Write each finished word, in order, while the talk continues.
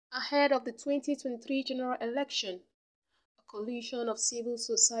Ahead of the 2023 general election, a coalition of civil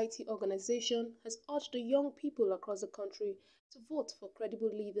society organizations has urged the young people across the country to vote for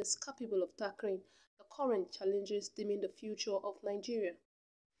credible leaders capable of tackling the current challenges dimming the future of Nigeria.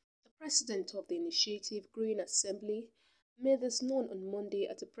 The president of the initiative, Green Assembly, made this known on Monday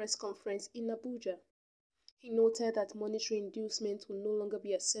at a press conference in Abuja. He noted that monetary inducement will no longer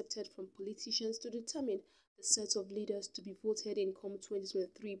be accepted from politicians to determine the set of leaders to be voted in come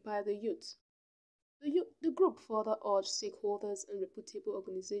 2023 by the youth. The group further urged stakeholders and reputable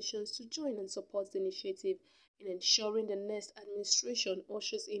organizations to join and support the initiative in ensuring the next administration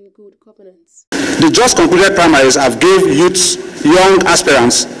ushers in good governance. The just concluded primaries have given young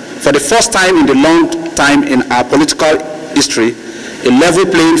aspirants, for the first time in a long time in our political history, a level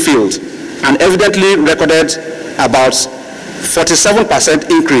playing field, and evidently recorded about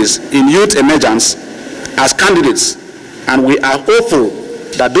 47% increase in youth emergence as candidates, and we are hopeful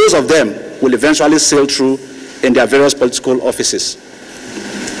that those of them will eventually sail through in their various political offices.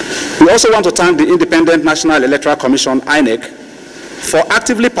 We also want to thank the Independent National Electoral Commission, INEC, for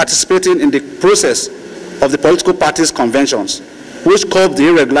actively participating in the process of the political parties' conventions, which curb the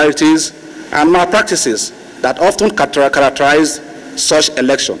irregularities and malpractices that often characterize such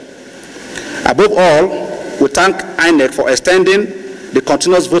election. Above all, we thank INEC for extending the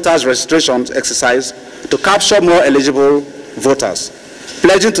continuous voters registration exercise to capture more eligible voters,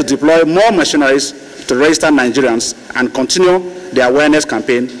 pledging to deploy more machineries to register Nigerians and continue the awareness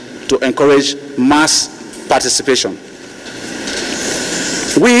campaign to encourage mass participation.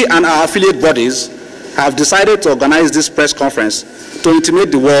 We and our affiliate bodies have decided to organize this press conference to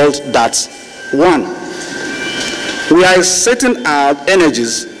intimate the world that, 1, we are exerting our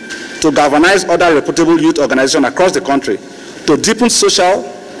energies to galvanize other reputable youth organizations across the country to deepen social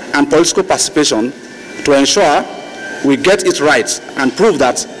and political participation to ensure we get it right and prove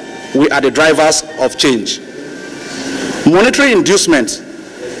that we are the drivers of change. Monetary inducement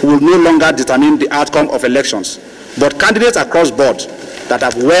will no longer determine the outcome of elections, but candidates across board that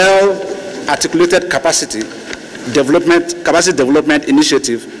have well-articulated capacity development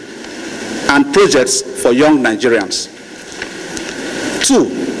initiative and projects for young Nigerians. 2,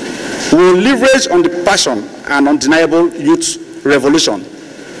 we will leverage on the passion and undeniable youth revolution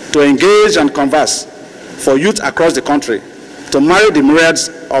to engage and converse for youth across the country to marry the myriads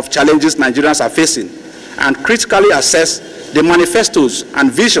of challenges Nigerians are facing and critically assess the manifestos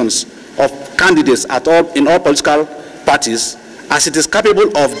and visions of candidates in all political parties as it is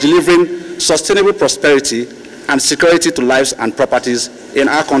capable of delivering sustainable prosperity and security to lives and properties in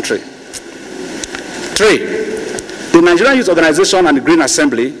our country. 3, the Nigerian Youth Organization and the Green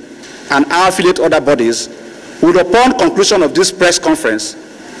Assembly and our affiliate other bodies would, upon conclusion of this press conference,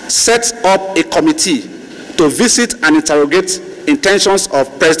 set up a committee to visit and interrogate intentions of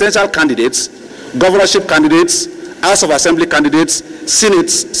presidential candidates, governorship candidates, House of Assembly candidates,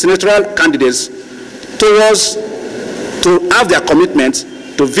 senatorial candidates, to have their commitment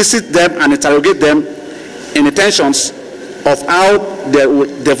to visit them and interrogate them in intentions of how they will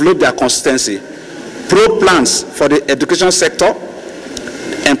develop their constituency, probe plans for the education sector,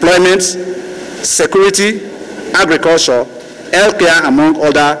 employment, security, agriculture, healthcare, among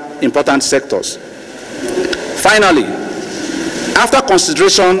other important sectors. Finally, after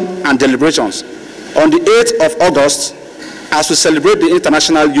consideration and deliberations, on the 8th of August, as we celebrate the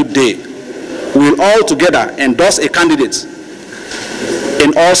International Youth Day, we will all together endorse a candidate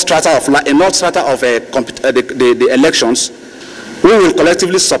in all strata of the elections. We will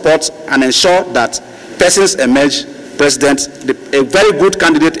collectively support and ensure that persons emerge president, a very good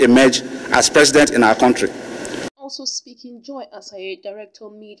candidate emerge as president in our country. Also speaking, Joy Asaye, Director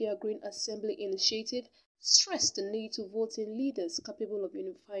of Media Green Assembly Initiative, stressed the need to vote in leaders capable of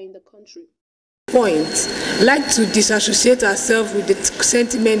unifying the country. Point, like to disassociate ourselves with the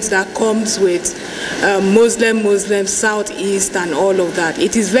sentiments that comes with Muslim, Southeast and all of that.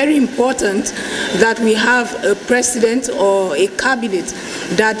 It is very important that we have a president or a cabinet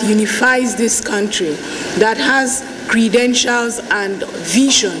that unifies this country, that has credentials and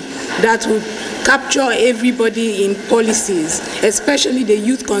vision that would capture everybody in policies, especially the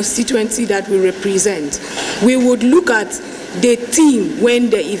youth constituency that we represent. We would look at the team when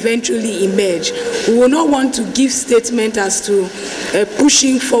they eventually emerge. We will not want to give statement as to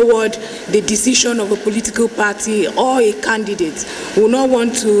pushing forward the decision of a political party or a candidate. We will not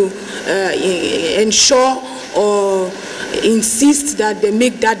want to ensure or insist that they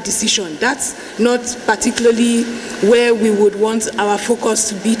make that decision. That's not particularly where we would want our focus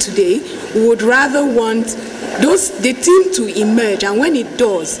to be today. We would rather want the team to emerge, and when it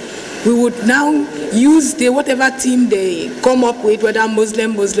does, we would now use whatever team they come up with, whether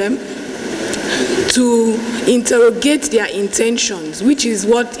Muslim, to interrogate their intentions, which is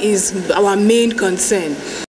what is our main concern.